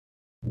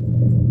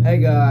Hey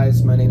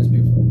guys, my name is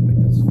Beaver.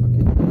 Wait, that's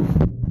fucking. There we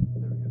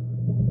go.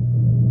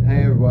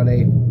 Hey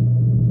everybody.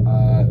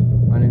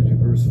 My name is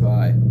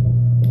Brucify.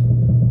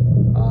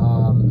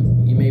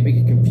 You may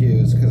be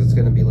confused because it's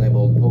going to be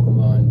labeled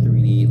Pokemon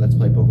 3D. Let's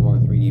play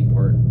Pokemon 3D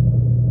part,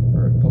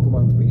 or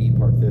Pokemon 3D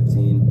part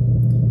 15.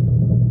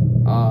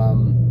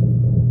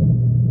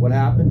 What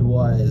happened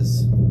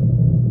was.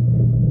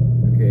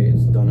 Okay,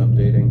 it's done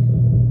updating.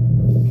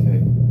 Okay.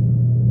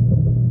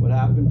 What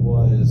happened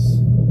was.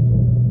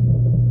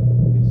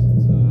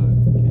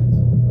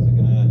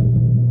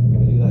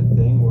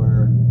 Thing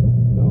where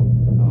no,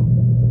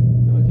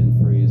 it didn't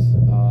freeze.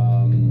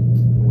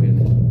 Wait a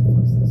minute, what the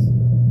fuck's this?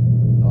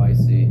 Oh, I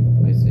see.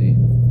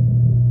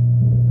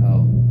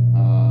 Oh,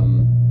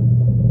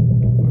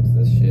 what's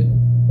this shit?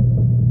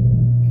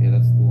 Okay,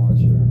 that's the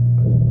launcher.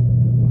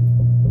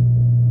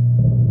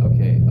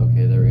 Okay,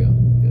 there we go.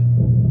 Good.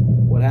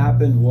 What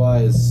happened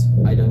was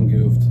I done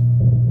goofed.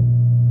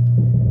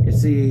 You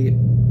see,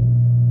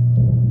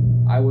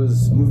 I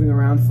was moving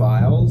around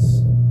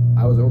files.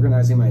 I was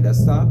organizing my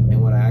desktop,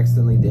 and what I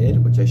accidentally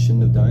did, which I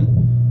shouldn't have done,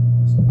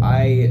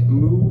 I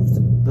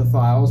moved the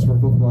files for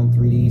Pokemon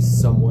 3D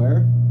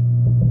somewhere.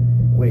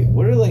 Wait,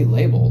 what are they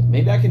labeled?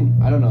 Maybe I can,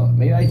 I don't know,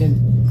 maybe I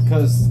didn't,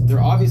 because they're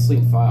obviously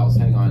in files.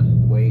 Hang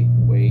on, wait.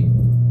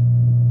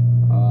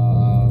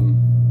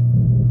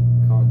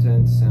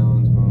 Content,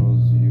 sounds,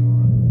 models, you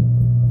want.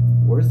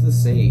 Where's the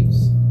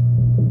saves?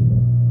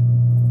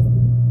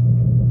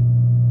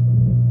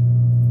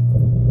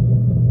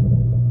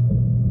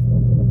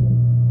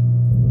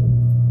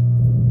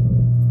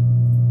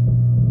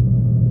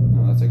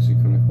 That's actually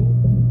kind of cool.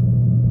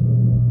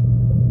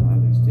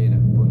 There's data.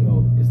 Oh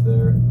no, is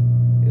there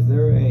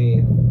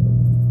a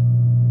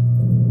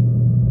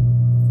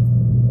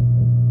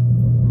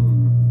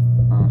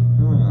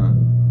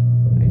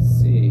I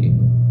see.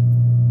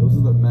 Those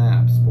are the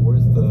maps, but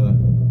where's the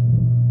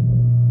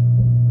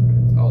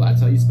oh,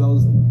 that's how you spell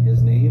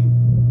his name?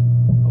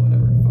 Oh,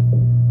 whatever. Fuck.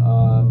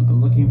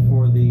 I'm looking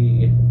for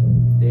the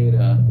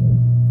data.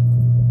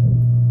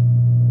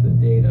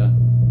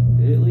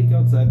 Did it leak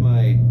outside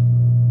my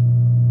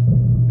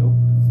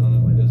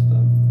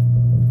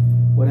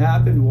What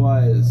happened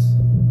was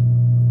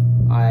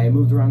I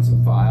moved around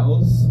some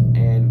files,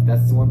 and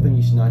that's the one thing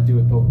you should not do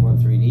with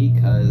Pokemon 3D,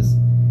 because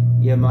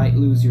you might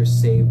lose your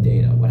save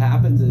data. What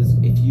happens is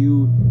if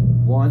you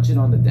launch it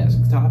on the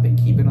desktop and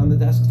keep it on the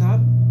desktop,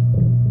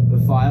 the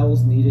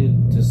files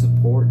needed to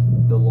support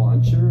the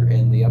launcher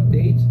and the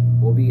update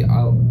will be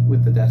out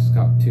with the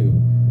desktop too.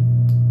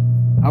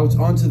 Out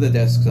onto the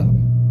desktop.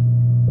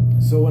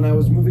 So when I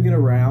was moving it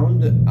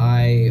around,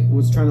 I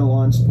was trying to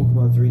launch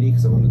Pokemon 3D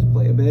because I wanted to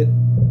play a bit,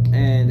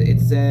 and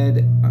it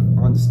said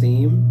on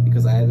Steam,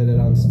 because I added it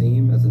on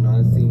Steam as a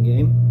non-Steam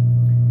game,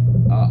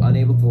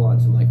 unable to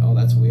launch. I'm like, oh,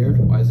 that's weird.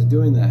 Why is it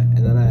doing that?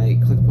 And then I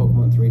clicked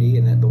Pokemon 3D,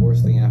 and then the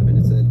worst thing happened.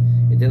 It said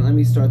it didn't let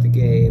me start the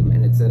game,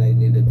 and it said I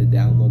needed to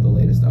download the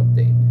latest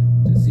update,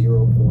 which is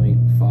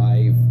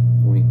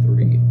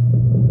 0.5.3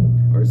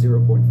 or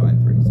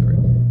 0.53. Sorry.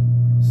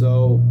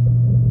 So.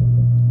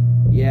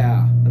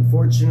 Yeah,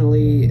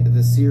 unfortunately,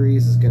 the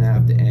series is gonna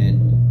have to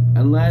end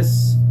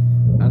unless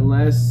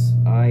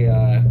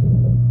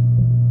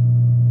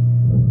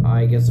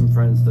I get some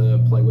friends to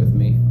play with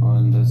me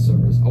on the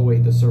servers. Oh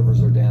wait, the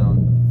servers are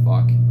down.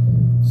 Fuck.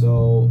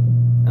 So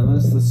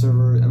unless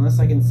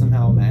I can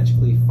somehow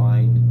magically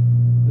find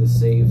the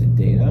saved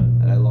data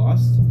that I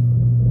lost,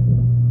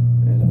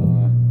 and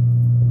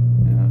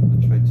yeah, I'm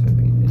gonna try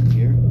typing it in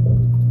here.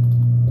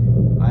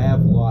 I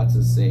have lots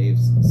of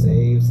saves.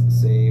 Saved.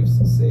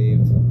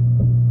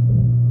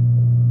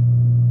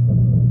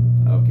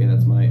 Okay,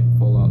 that's my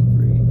Fallout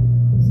 3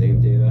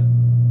 save data.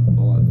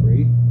 Fallout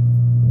 3.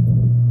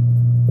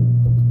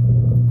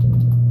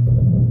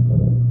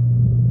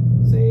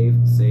 Save.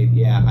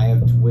 Yeah, I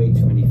have way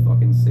too many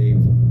fucking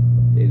saved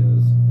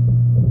datas.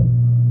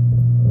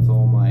 It's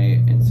all my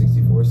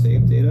N64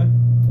 save data.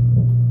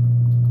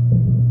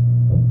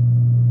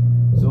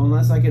 So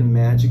unless I can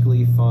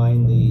magically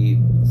find the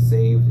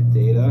saved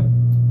data,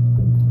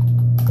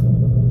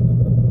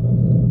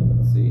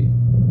 let's see.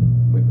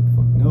 Wait, what the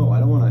fuck? No, I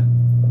don't want to.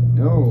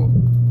 No.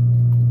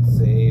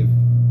 Save.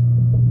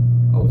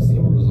 Oh, see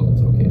more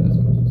results. Okay, that's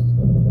what I'm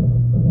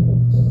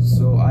supposed to.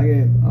 So I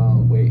get.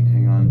 Wait,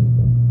 hang on.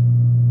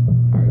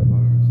 Harry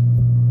Potter.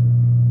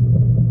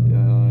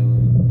 Dead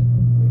Island.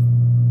 Wait.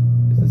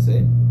 Is this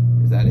it?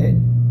 Is that it?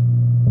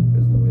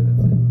 There's no way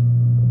that's it.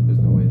 There's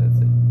no way that's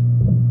it.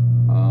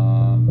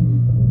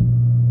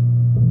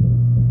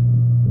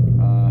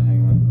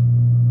 Hang on.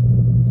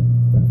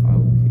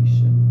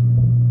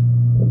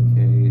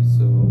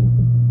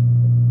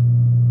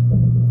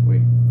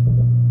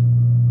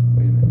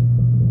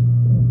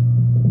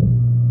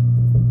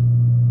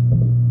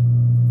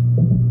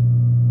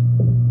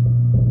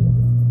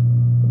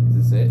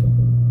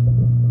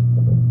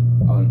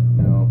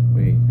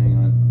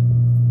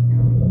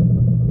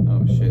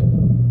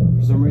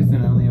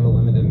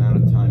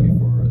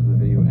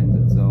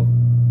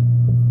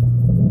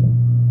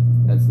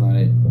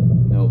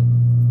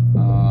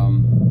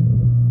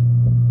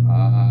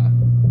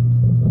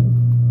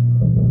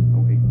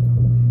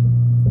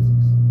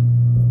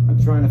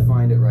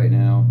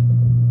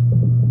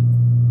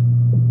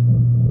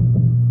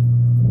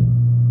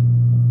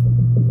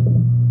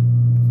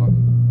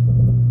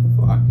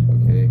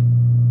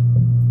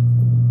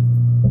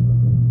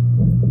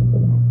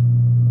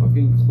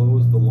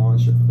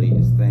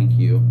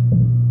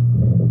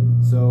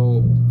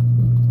 So,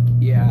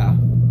 yeah.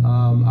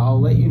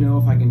 I'll let you know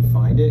if I can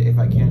find it. If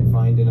I can't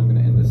find it, I'm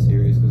gonna end the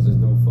series because there's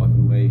no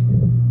fucking way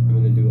I'm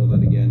gonna do all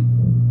that again.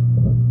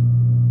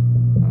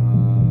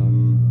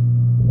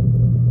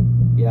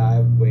 Yeah, I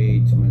have way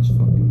too much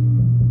fucking